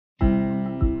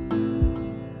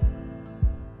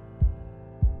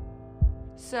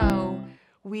So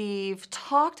we've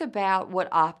talked about what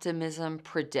optimism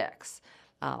predicts.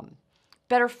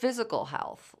 Better physical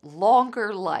health,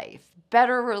 longer life,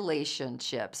 better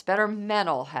relationships, better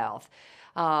mental health.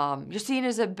 You're seen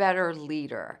as a better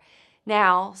leader.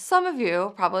 Now, some of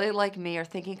you, probably like me, are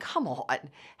thinking, come on,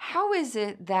 how is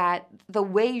it that the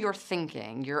way you're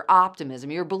thinking, your optimism,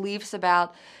 your beliefs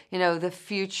about, the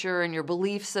future and your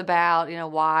beliefs about,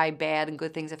 why bad and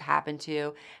good things have happened to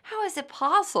you, how is it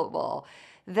possible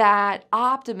that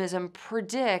optimism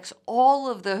predicts all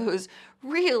of those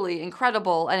really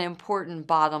incredible and important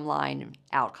bottom line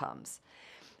outcomes?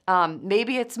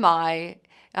 Maybe it's my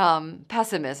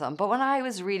pessimism, but when I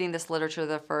was reading this literature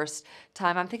the first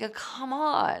time, I'm thinking, come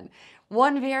on,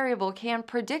 one variable can't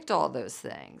predict all those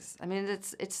things. I mean,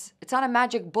 it's not a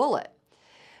magic bullet.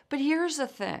 But here's the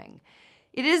thing.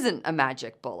 It isn't a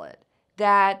magic bullet.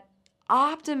 That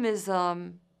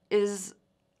optimism is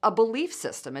a belief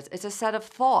system. It's a set of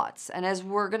thoughts. And as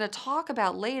we're going to talk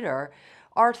about later,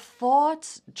 our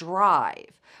thoughts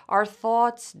drive. Our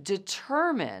thoughts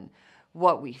determine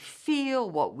what we feel,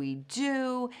 what we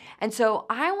do. And so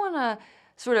I want to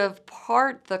sort of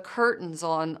part the curtains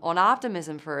on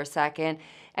optimism for a second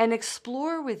and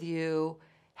explore with you,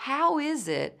 how is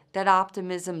it that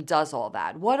optimism does all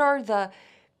that? What are the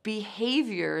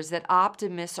behaviors that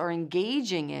optimists are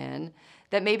engaging in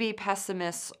that maybe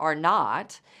pessimists are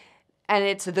not? And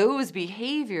it's those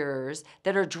behaviors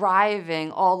that are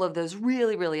driving all of those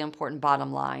really, really important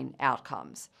bottom line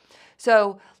outcomes.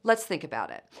 So let's think about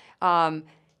it.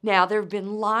 Now, there have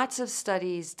been lots of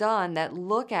studies done that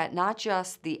look at not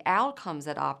just the outcomes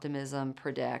that optimism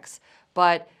predicts,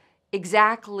 but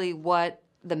exactly what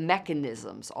the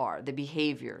mechanisms are, the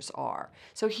behaviors are.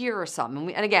 So here are some.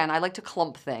 And again, I like to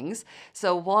clump things.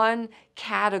 So one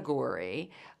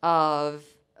category of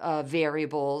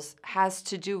variables has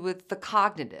to do with the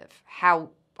cognitive, how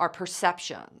our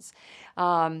perceptions.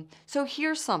 So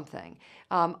here's something.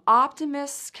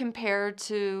 Optimists compared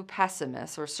to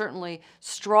pessimists, or certainly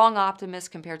strong optimists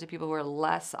compared to people who are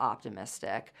less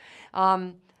optimistic.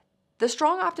 The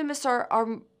strong optimists are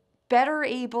better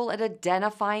able at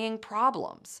identifying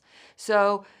problems.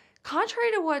 So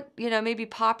contrary to what, maybe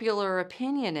popular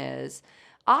opinion is,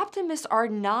 optimists are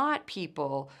not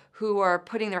people who are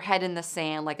putting their head in the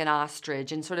sand like an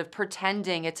ostrich and sort of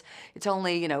pretending it's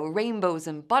only, rainbows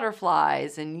and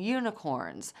butterflies and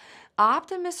unicorns.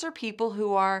 Optimists are people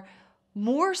who are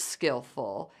more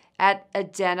skillful at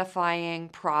identifying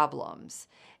problems.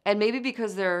 And maybe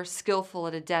because they're skillful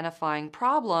at identifying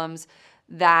problems,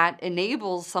 that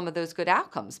enables some of those good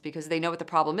outcomes because they know what the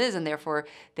problem is and therefore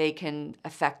they can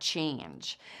affect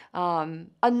change.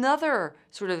 Another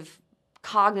sort of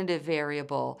cognitive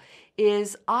variable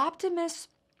is optimists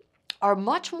are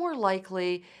much more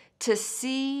likely to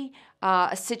see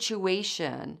a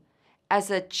situation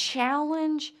as a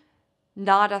challenge,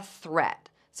 not a threat.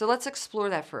 So let's explore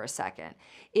that for a second.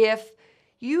 If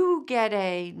you get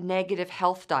a negative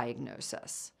health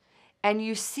diagnosis and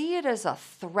you see it as a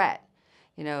threat,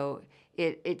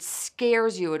 it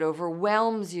scares you, it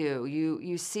overwhelms you,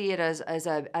 you see it as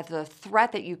a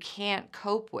threat that you can't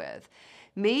cope with,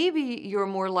 maybe you're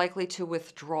more likely to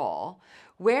withdraw.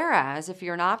 Whereas if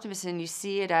you're an optimist and you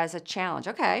see it as a challenge,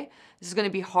 okay, this is going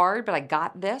to be hard, but I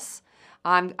got this.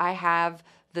 I have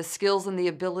the skills and the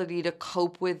ability to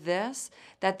cope with this,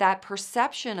 that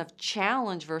perception of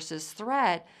challenge versus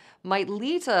threat might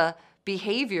lead to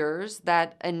behaviors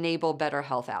that enable better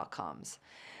health outcomes.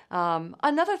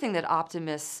 Another thing that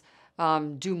optimists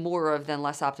do more of than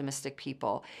less optimistic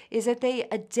people is that they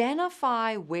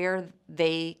identify where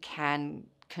they can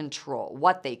control,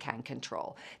 what they can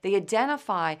control. They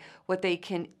identify what they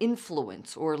can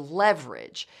influence or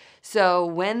leverage. So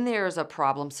when there's a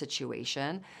problem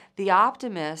situation, the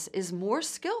optimist is more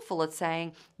skillful at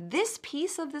saying, this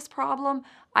piece of this problem,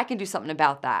 I can do something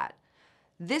about that.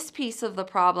 This piece of the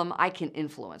problem I can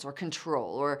influence or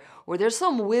control, or there's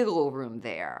some wiggle room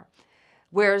there.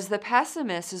 Whereas the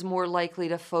pessimist is more likely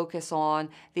to focus on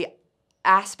the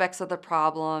aspects of the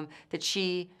problem that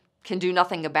she can do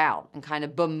nothing about and kind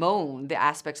of bemoan the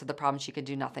aspects of the problem she can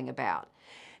do nothing about.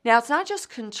 Now, it's not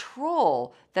just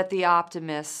control that the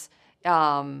optimist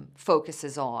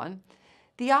focuses on.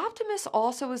 The optimist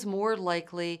also is more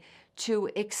likely to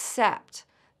accept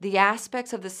the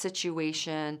aspects of the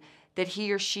situation that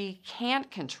he or she can't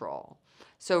control.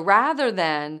 So rather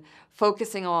than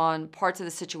focusing on parts of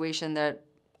the situation that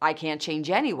I can't change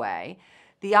anyway,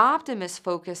 the optimist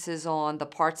focuses on the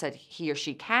parts that he or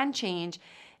she can change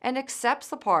and accepts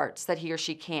the parts that he or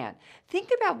she can't. Think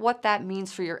about what that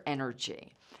means for your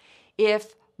energy.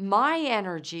 If my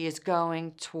energy is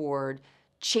going toward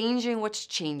changing what's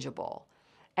changeable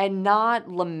and not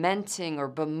lamenting or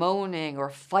bemoaning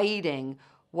or fighting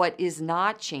what is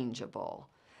not changeable,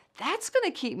 that's going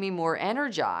to keep me more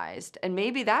energized. And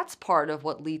maybe that's part of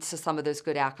what leads to some of those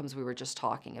good outcomes we were just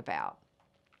talking about.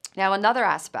 Now, another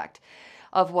aspect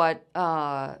of what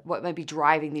might be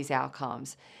driving these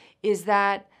outcomes is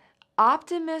that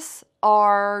optimists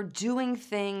are doing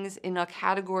things in a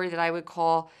category that I would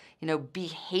call,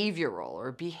 behavioral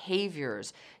or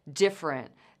behaviors different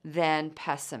than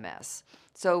pessimists.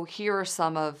 So here are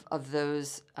some of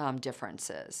those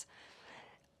differences.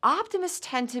 Optimists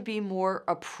tend to be more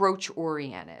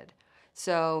approach-oriented.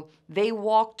 So they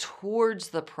walk towards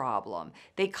the problem.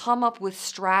 They come up with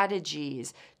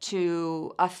strategies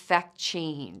to affect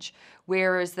change,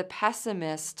 whereas the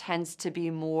pessimist tends to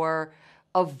be more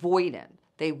avoidant.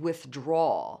 They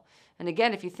withdraw. And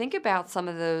again, if you think about some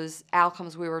of those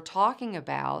outcomes we were talking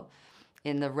about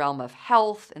in the realm of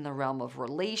health, in the realm of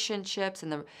relationships, in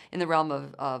the realm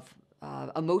of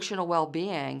emotional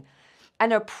well-being,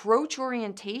 an approach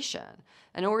orientation,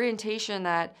 an orientation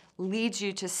that leads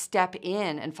you to step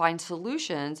in and find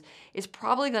solutions, is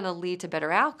probably going to lead to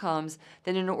better outcomes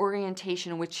than an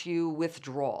orientation in which you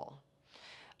withdraw.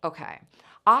 Okay.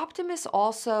 Optimists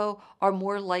also are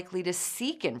more likely to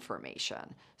seek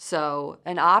information. So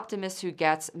an optimist who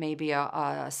gets maybe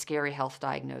a scary health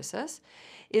diagnosis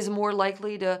is more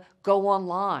likely to go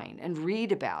online and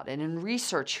read about it and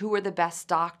research who are the best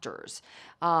doctors.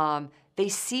 They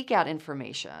seek out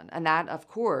information, and that, of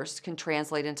course, can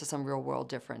translate into some real-world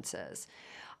differences.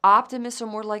 Optimists are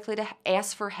more likely to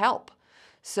ask for help.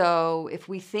 So if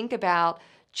we think about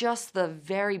just the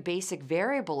very basic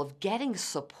variable of getting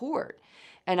support,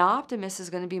 an optimist is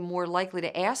going to be more likely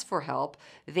to ask for help,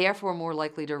 therefore more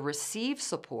likely to receive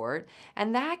support,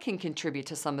 and that can contribute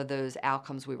to some of those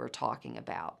outcomes we were talking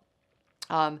about.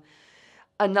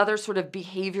 Another sort of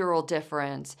behavioral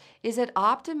difference is that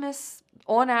optimists,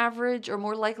 on average, are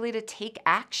more likely to take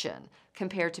action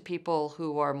compared to people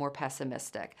who are more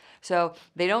pessimistic. So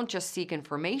they don't just seek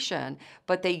information,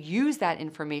 but they use that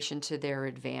information to their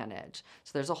advantage.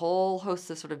 So there's a whole host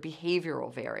of sort of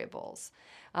behavioral variables.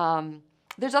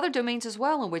 There's other domains as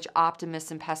well in which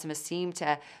optimists and pessimists seem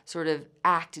to sort of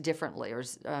act differently, or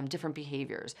different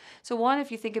behaviors. So one,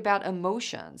 if you think about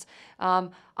emotions,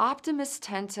 optimists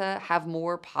tend to have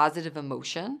more positive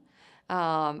emotion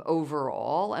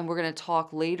overall, and we're going to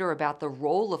talk later about the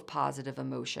role of positive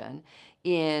emotion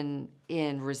in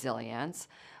resilience.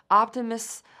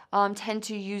 Optimists tend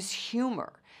to use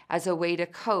humor as a way to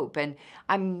cope, and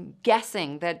I'm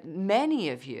guessing that many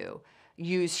of you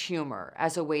use humor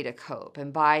as a way to cope.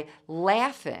 And by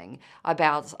laughing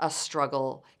about a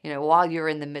struggle, while you're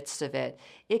in the midst of it,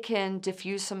 it can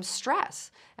diffuse some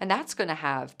stress. And that's going to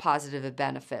have positive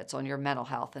benefits on your mental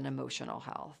health and emotional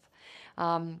health.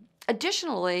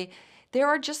 Additionally, there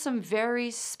are just some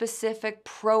very specific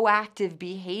proactive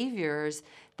behaviors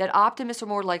that optimists are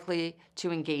more likely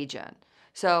to engage in.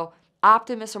 So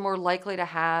optimists are more likely to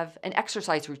have an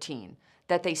exercise routine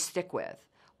that they stick with.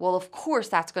 Well, of course,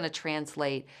 that's going to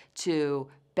translate to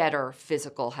better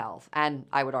physical health and,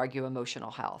 I would argue, emotional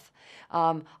health.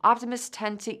 Optimists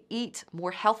tend to eat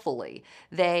more healthily.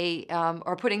 They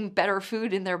are putting better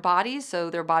food in their bodies,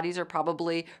 so their bodies are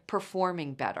probably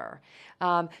performing better.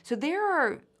 So there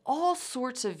are all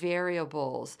sorts of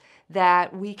variables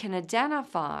that we can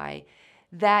identify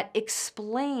that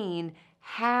explain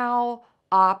how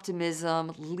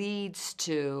optimism leads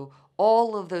to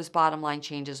all of those bottom line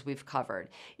changes we've covered.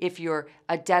 If you're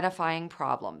identifying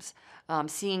problems,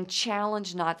 seeing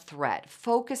challenge, not threat,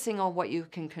 focusing on what you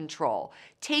can control,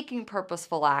 taking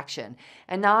purposeful action,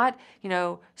 and not,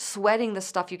 sweating the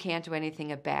stuff you can't do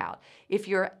anything about. If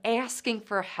you're asking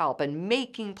for help and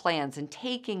making plans and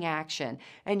taking action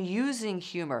and using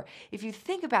humor, if you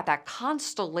think about that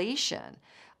constellation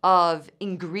of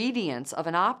ingredients of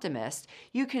an optimist,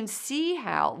 you can see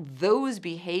how those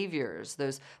behaviors,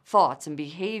 those thoughts and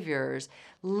behaviors,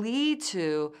 lead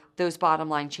to those bottom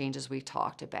line changes we've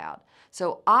talked about.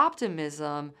 So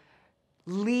optimism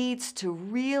leads to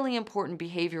really important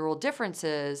behavioral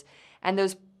differences, and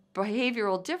those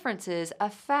behavioral differences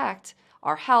affect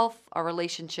our health, our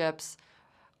relationships,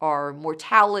 our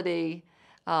mortality,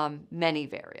 many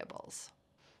variables.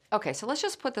 Okay, so let's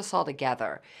just put this all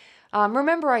together.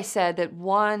 Remember I said that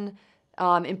one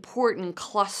important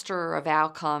cluster of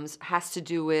outcomes has to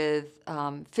do with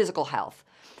physical health.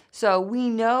 So we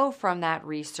know from that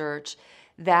research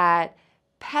that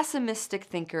pessimistic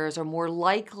thinkers are more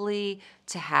likely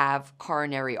to have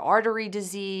coronary artery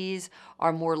disease,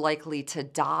 are more likely to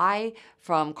die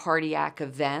from cardiac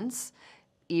events,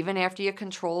 even after you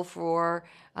control for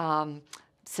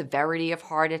severity of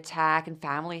heart attack and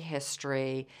family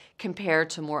history compared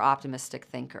to more optimistic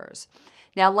thinkers.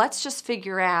 Now, let's just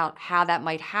figure out how that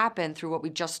might happen through what we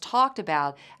just talked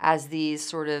about as these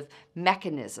sort of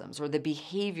mechanisms or the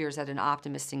behaviors that an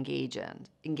optimist engages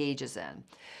in.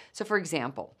 So, for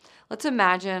example, let's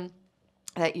imagine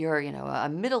that you're, a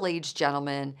middle-aged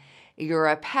gentleman, you're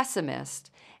a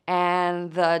pessimist,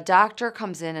 and the doctor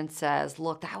comes in and says,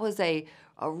 look, that was a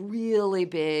really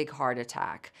big heart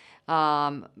attack.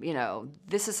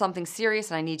 This is something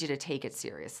serious and I need you to take it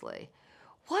seriously.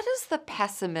 What does the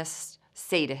pessimist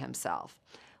say to himself?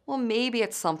 Well, maybe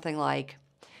it's something like,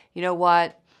 you know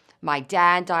what? My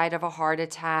dad died of a heart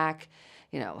attack.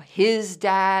 His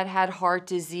dad had heart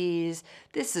disease.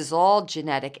 This is all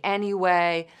genetic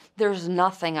anyway. There's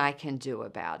nothing I can do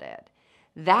about it.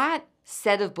 That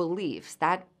set of beliefs,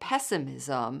 that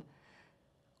pessimism,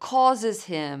 causes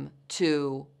him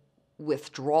to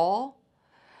withdraw,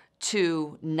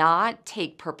 to not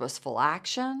take purposeful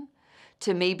action,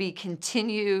 to maybe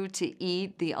continue to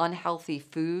eat the unhealthy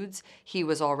foods he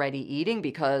was already eating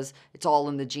because it's all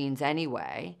in the genes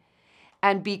anyway.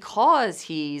 And because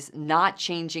he's not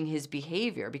changing his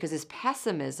behavior, because his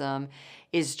pessimism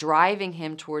is driving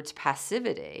him towards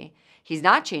passivity, he's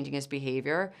not changing his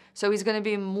behavior, so he's going to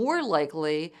be more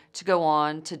likely to go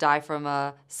on to die from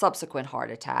a subsequent heart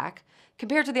attack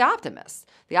compared to the optimist.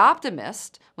 The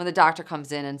optimist, when the doctor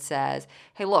comes in and says,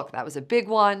 hey, look, that was a big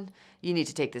one. You need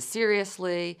to take this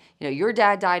seriously. Your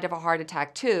dad died of a heart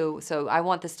attack too, so I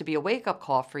want this to be a wake-up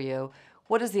call for you.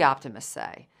 What does the optimist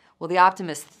say? Well, the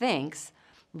optimist thinks,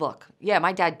 look, yeah,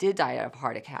 my dad did die of a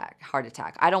heart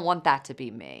attack. I don't want that to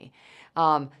be me.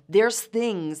 There's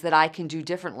things that I can do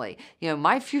differently.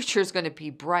 My future is going to be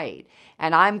bright,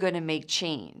 and I'm going to make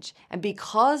change. And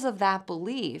because of that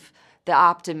belief, the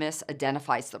optimist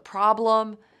identifies the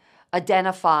problem,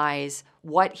 identifies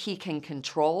what he can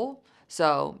control.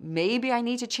 So maybe I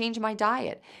need to change my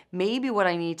diet. Maybe what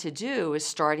I need to do is,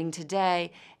 starting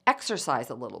today,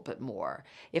 exercise a little bit more.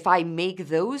 If I make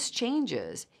those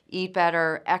changes, eat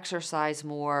better, exercise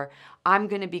more, I'm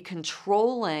going to be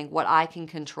controlling what I can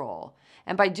control.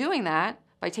 And by doing that,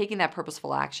 by taking that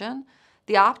purposeful action,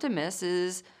 the optimist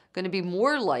is going to be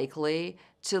more likely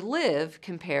to live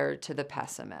compared to the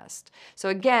pessimist. So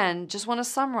again, just want to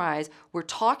summarize, we're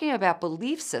talking about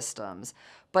belief systems,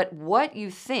 but what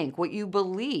you think, what you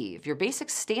believe, your basic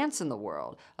stance in the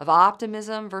world of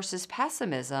optimism versus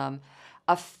pessimism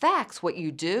affects what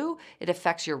you do. It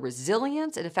affects your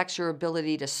resilience. It affects your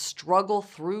ability to struggle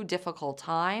through difficult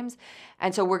times.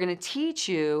 And so we're going to teach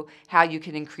you how you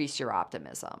can increase your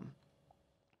optimism.